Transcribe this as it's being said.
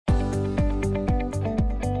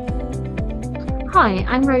Hi,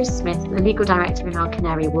 I'm Rose Smith, the Legal Director in our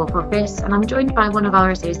Canary Wharf office, and I'm joined by one of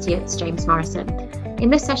our associates, James Morrison.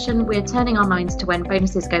 In this session, we're turning our minds to when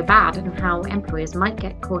bonuses go bad and how employers might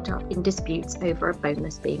get caught up in disputes over a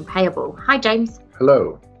bonus being payable. Hi, James.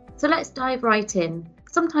 Hello. So let's dive right in.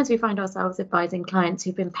 Sometimes we find ourselves advising clients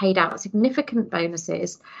who've been paid out significant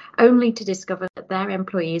bonuses only to discover that their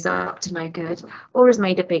employees are up to no good, or has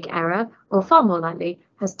made a big error, or far more likely,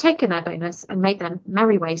 has taken their bonus and made them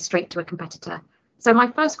merry way straight to a competitor. So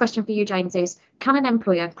my first question for you, James, is can an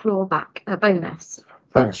employer claw back a bonus?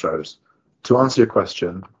 Thanks, Rose. To answer your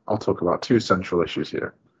question, I'll talk about two central issues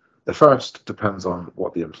here. The first depends on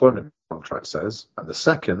what the employment contract says, and the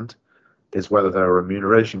second is whether there are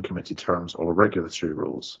remuneration committee terms or regulatory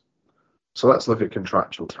rules. So let's look at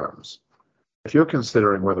contractual terms. If you're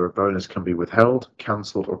considering whether a bonus can be withheld,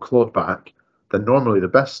 cancelled, or clawed back, then normally the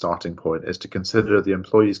best starting point is to consider the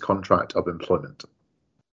employee's contract of employment.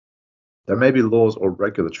 There may be laws or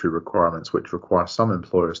regulatory requirements which require some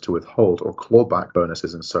employers to withhold or claw back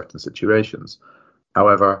bonuses in certain situations.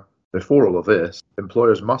 However, before all of this,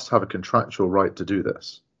 employers must have a contractual right to do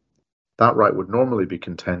this. That right would normally be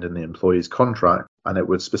contained in the employee's contract, and it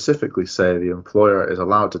would specifically say the employer is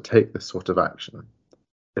allowed to take this sort of action.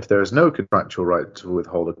 If there is no contractual right to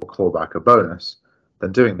withhold or claw back a bonus,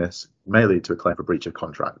 then doing this may lead to a claim for breach of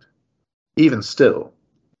contract. Even still,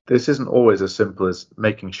 this isn't always as simple as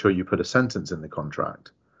making sure you put a sentence in the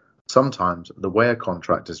contract. Sometimes the way a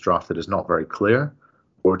contract is drafted is not very clear,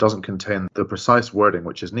 or it doesn't contain the precise wording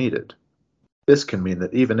which is needed. This can mean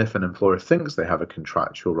that even if an employer thinks they have a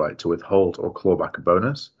contractual right to withhold or claw back a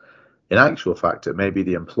bonus, in actual fact it may be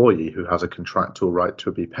the employee who has a contractual right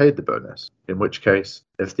to be paid the bonus, in which case,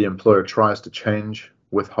 if the employer tries to change,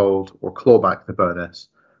 withhold, or claw back the bonus,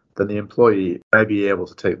 then the employee may be able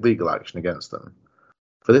to take legal action against them.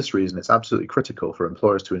 For this reason, it's absolutely critical for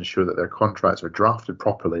employers to ensure that their contracts are drafted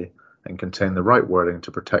properly and contain the right wording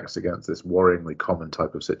to protect against this worryingly common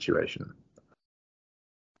type of situation.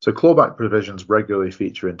 So clawback provisions regularly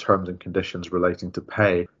feature in terms and conditions relating to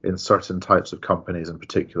pay in certain types of companies and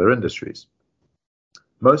particular industries.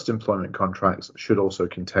 Most employment contracts should also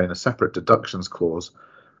contain a separate deductions clause,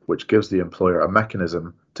 which gives the employer a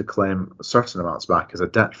mechanism to claim certain amounts back as a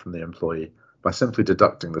debt from the employee by simply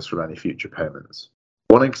deducting this from any future payments.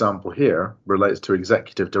 One example here relates to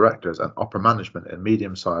executive directors and upper management in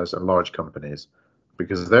medium-sized and large companies,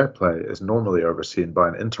 because their pay is normally overseen by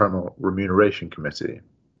an internal remuneration committee.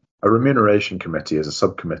 A remuneration committee is a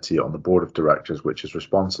subcommittee on the board of directors which is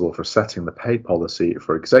responsible for setting the pay policy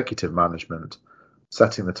for executive management,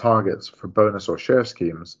 setting the targets for bonus or share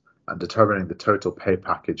schemes, and determining the total pay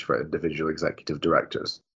package for individual executive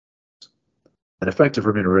directors. An effective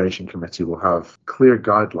remuneration committee will have clear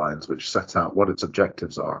guidelines which set out what its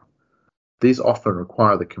objectives are. These often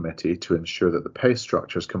require the committee to ensure that the pay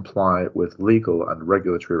structures comply with legal and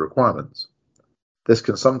regulatory requirements. This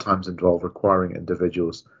can sometimes involve requiring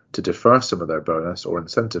individuals to defer some of their bonus or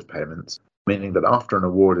incentive payments, meaning that after an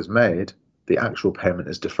award is made, the actual payment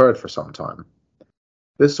is deferred for some time.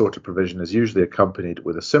 This sort of provision is usually accompanied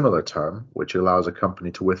with a similar term, which allows a company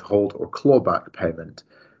to withhold or claw back payment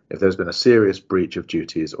if there's been a serious breach of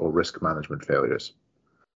duties or risk management failures.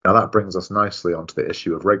 Now that brings us nicely onto the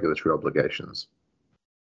issue of regulatory obligations.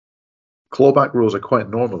 Clawback rules are quite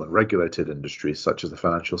normal in regulated industries such as the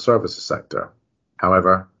financial services sector.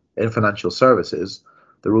 However, in financial services,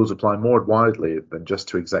 the rules apply more widely than just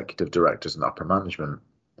to executive directors and upper management.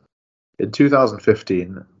 In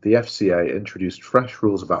 2015, the FCA introduced fresh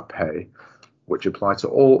rules about pay, which apply to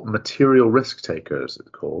all material risk takers, it's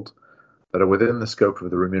called, that are within the scope of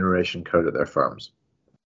the remuneration code at their firms.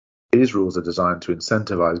 These rules are designed to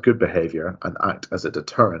incentivize good behavior and act as a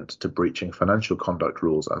deterrent to breaching financial conduct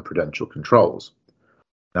rules and prudential controls.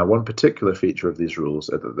 Now, one particular feature of these rules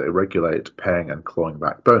is that they regulate paying and clawing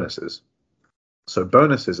back bonuses. So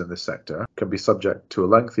bonuses in this sector can be subject to a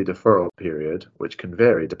lengthy deferral period, which can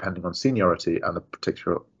vary depending on seniority and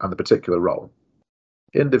the particular role.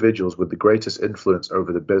 Individuals with the greatest influence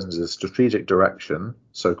over the business's strategic direction,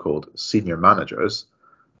 so-called senior managers,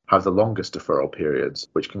 have the longest deferral periods,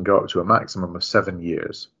 which can go up to a maximum of 7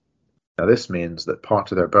 years. Now this means that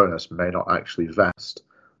part of their bonus may not actually vest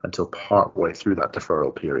until part way through that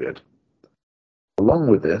deferral period. Along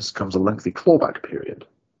with this comes a lengthy clawback period.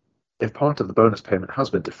 If part of the bonus payment has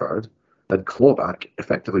been deferred, then clawback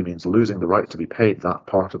effectively means losing the right to be paid that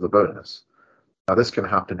part of the bonus. Now this can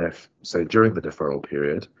happen if, say, during the deferral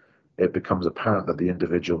period, it becomes apparent that the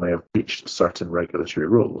individual may have breached certain regulatory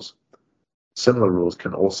rules. Similar rules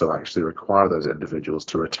can also actually require those individuals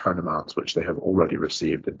to return amounts which they have already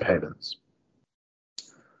received in payments.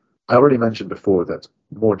 I already mentioned before that,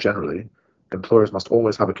 more generally, employers must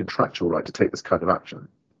always have a contractual right to take this kind of action.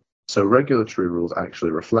 So regulatory rules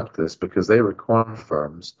actually reflect this because they require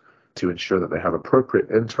firms to ensure that they have appropriate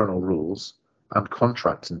internal rules and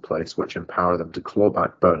contracts in place which empower them to claw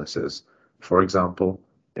back bonuses. For example,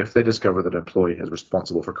 if they discover that an employee is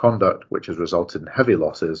responsible for conduct which has resulted in heavy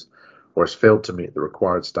losses or has failed to meet the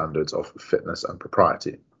required standards of fitness and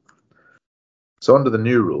propriety. So under the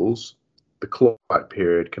new rules, the clawback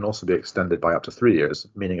period can also be extended by up to 3 years,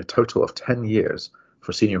 meaning a total of 10 years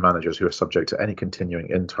for senior managers who are subject to any continuing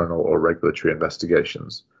internal or regulatory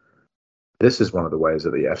investigations. This is one of the ways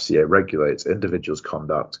that the FCA regulates individuals'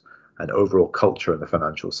 conduct and overall culture in the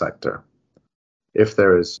financial sector. If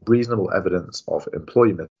there is reasonable evidence of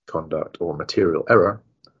employee misconduct or material error,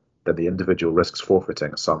 then the individual risks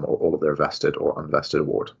forfeiting some or all of their vested or unvested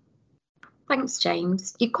award. Thanks,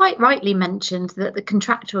 James. You quite rightly mentioned that the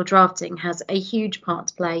contractual drafting has a huge part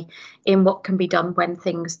to play in what can be done when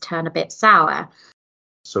things turn a bit sour.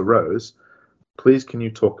 So, Rose, please can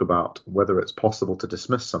you talk about whether it's possible to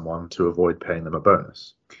dismiss someone to avoid paying them a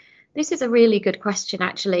bonus? This is a really good question,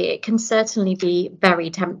 actually. It can certainly be very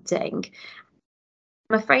tempting.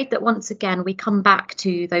 I'm afraid that once again, we come back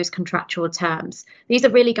to those contractual terms. These are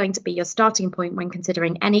really going to be your starting point when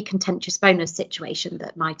considering any contentious bonus situation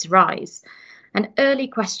that might arise. An early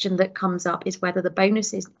question that comes up is whether the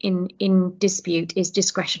bonus is in dispute is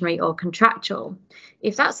discretionary or contractual.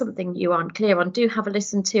 If that's something you aren't clear on, do have a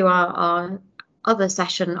listen to our other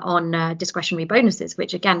session on discretionary bonuses,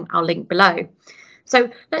 which again, I'll link below. So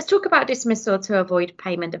let's talk about dismissal to avoid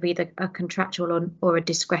payment of either a contractual or a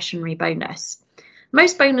discretionary bonus.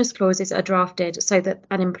 Most bonus clauses are drafted so that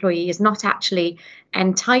an employee is not actually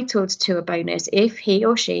entitled to a bonus if he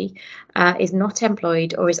or she is not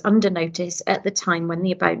employed or is under notice at the time when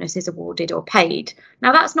the bonus is awarded or paid.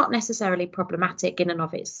 Now, that's not necessarily problematic in and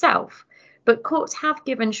of itself, but courts have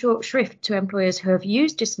given short shrift to employers who have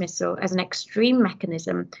used dismissal as an extreme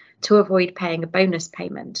mechanism to avoid paying a bonus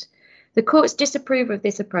payment. The courts disapprove of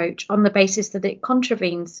this approach on the basis that it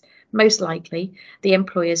contravenes, most likely, the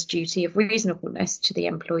employer's duty of reasonableness to the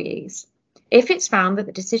employees. If it's found that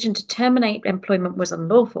the decision to terminate employment was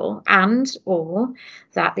unlawful or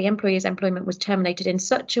that the employee's employment was terminated in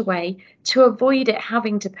such a way to avoid it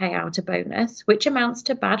having to pay out a bonus, which amounts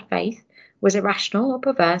to bad faith, was irrational or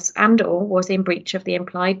perverse, or was in breach of the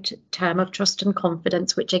implied term of trust and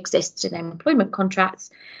confidence which exists in employment contracts,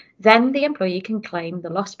 then the employee can claim the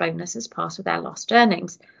lost bonus as part of their lost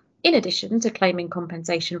earnings, in addition to claiming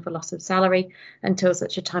compensation for loss of salary until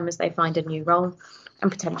such a time as they find a new role,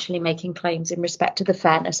 and potentially making claims in respect to the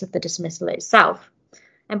fairness of the dismissal itself.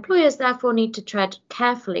 Employers therefore need to tread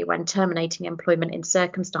carefully when terminating employment in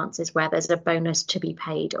circumstances where there's a bonus to be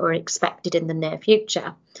paid or expected in the near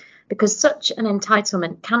future, because such an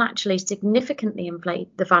entitlement can actually significantly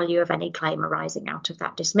inflate the value of any claim arising out of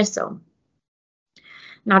that dismissal.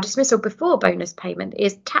 Now, dismissal before bonus payment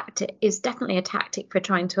is definitely a tactic for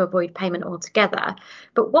trying to avoid payment altogether.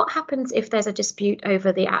 But what happens if there's a dispute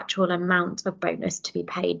over the actual amount of bonus to be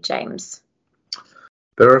paid, James?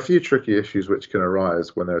 There are a few tricky issues which can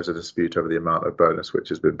arise when there is a dispute over the amount of bonus which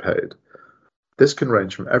has been paid. This can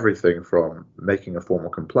range from everything from making a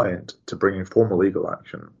formal complaint to bringing formal legal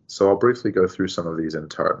action. So I'll briefly go through some of these in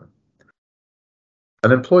turn.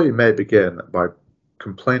 An employee may begin by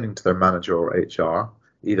complaining to their manager or HR,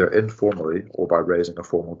 either informally or by raising a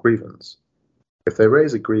formal grievance. If they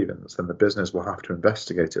raise a grievance, then the business will have to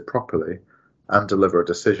investigate it properly and deliver a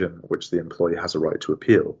decision which the employee has a right to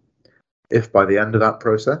appeal. If by the end of that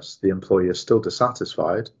process the employee is still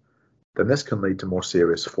dissatisfied, then this can lead to more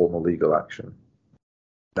serious formal legal action.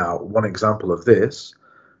 Now, one example of this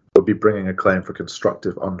would be bringing a claim for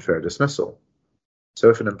constructive unfair dismissal. So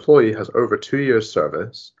if an employee has over 2 years'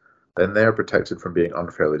 service, then they are protected from being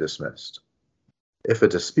unfairly dismissed. If a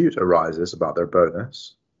dispute arises about their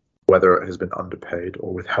bonus, whether it has been underpaid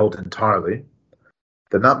or withheld entirely,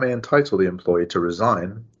 then that may entitle the employee to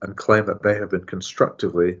resign and claim that they have been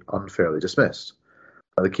constructively unfairly dismissed.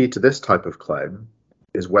 Now, the key to this type of claim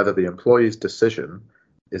is whether the employee's decision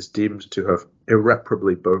is deemed to have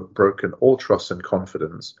irreparably broken all trust and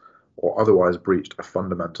confidence or otherwise breached a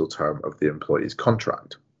fundamental term of the employee's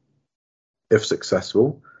contract. If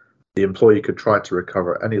successful, the employee could try to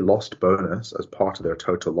recover any lost bonus as part of their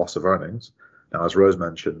total loss of earnings. Now, as Rose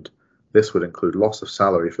mentioned, this would include loss of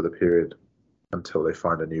salary for the period until they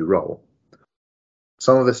find a new role.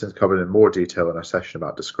 Some of this is covered in more detail in our session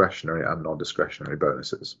about discretionary and non-discretionary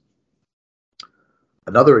bonuses.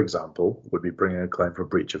 Another example would be bringing a claim for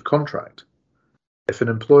breach of contract. If an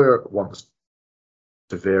employer wants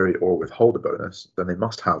to vary or withhold a bonus, then they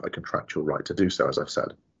must have a contractual right to do so, as I've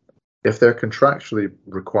said. If they're contractually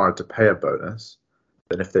required to pay a bonus,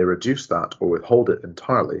 then if they reduce that or withhold it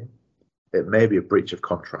entirely, it may be a breach of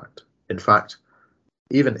contract. In fact,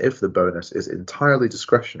 even if the bonus is entirely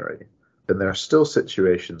discretionary, then there are still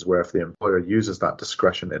situations where if the employer uses that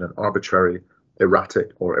discretion in an arbitrary,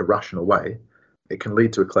 erratic, or irrational way, it can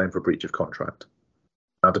lead to a claim for breach of contract.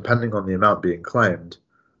 Now, depending on the amount being claimed,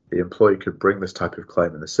 the employee could bring this type of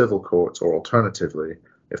claim in the civil courts, or alternatively,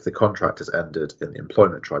 if the contract is ended, in the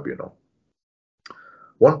employment tribunal.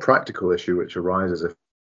 One practical issue which arises if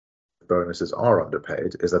bonuses are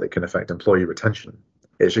underpaid is that it can affect employee retention.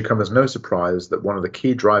 It should come as no surprise that one of the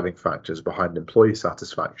key driving factors behind employee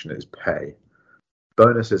satisfaction is pay.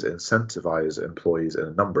 Bonuses incentivize employees in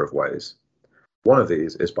a number of ways. One of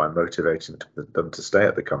these is by motivating them to stay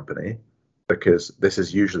at the company, because this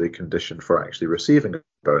is usually conditioned for actually receiving a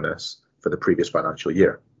bonus for the previous financial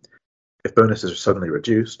year. If bonuses are suddenly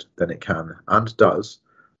reduced, then it can, and does,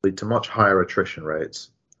 lead to much higher attrition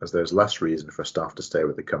rates, as there's less reason for staff to stay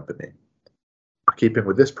with the company. Keeping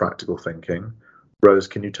with this practical thinking, Rose,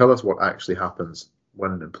 can you tell us what actually happens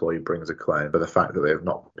when an employee brings a claim for the fact that they have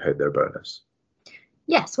not paid their bonus?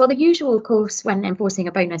 Yes, well, the usual course when enforcing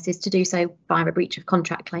a bonus is to do so via a breach of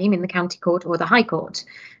contract claim in the county court or the High Court.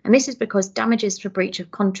 And this is because damages for breach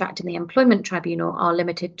of contract in the employment tribunal are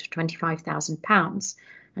limited to £25,000.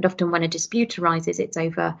 And often when a dispute arises, it's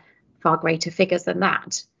over far greater figures than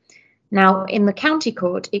that. Now, in the county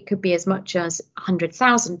court, it could be as much as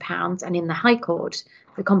 £100,000, and in the High Court,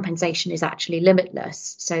 the compensation is actually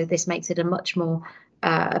limitless. So this makes it a much more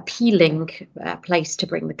appealing place to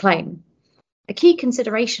bring the claim. A key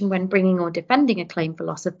consideration when bringing or defending a claim for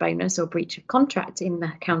loss of bonus or breach of contract in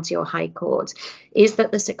the county or High Court is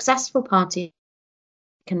that the successful party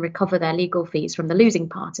can recover their legal fees from the losing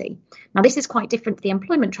party. Now, this is quite different to the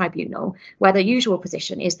employment tribunal, where the usual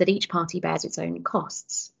position is that each party bears its own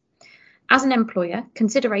costs. As an employer,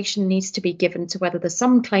 consideration needs to be given to whether the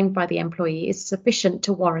sum claimed by the employee is sufficient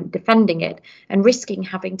to warrant defending it and risking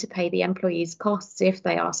having to pay the employee's costs if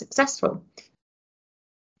they are successful,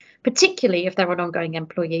 particularly if they're an ongoing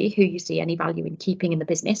employee who you see any value in keeping in the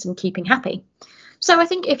business and keeping happy. So I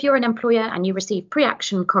think if you're an employer and you receive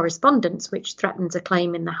pre-action correspondence which threatens a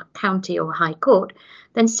claim in the county or High Court,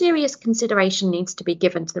 then serious consideration needs to be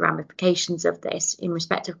given to the ramifications of this in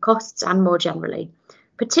respect of costs and more generally,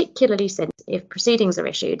 particularly since if proceedings are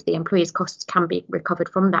issued, the employee's costs can be recovered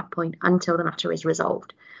from that point until the matter is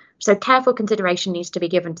resolved. So careful consideration needs to be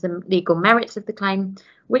given to the legal merits of the claim,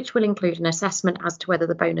 which will include an assessment as to whether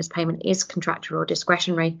the bonus payment is contractual or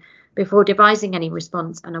discretionary, before devising any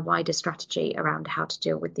response and a wider strategy around how to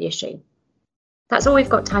deal with the issue. That's all we've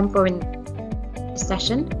got time for in this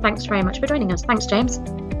session. Thanks very much for joining us. Thanks, James.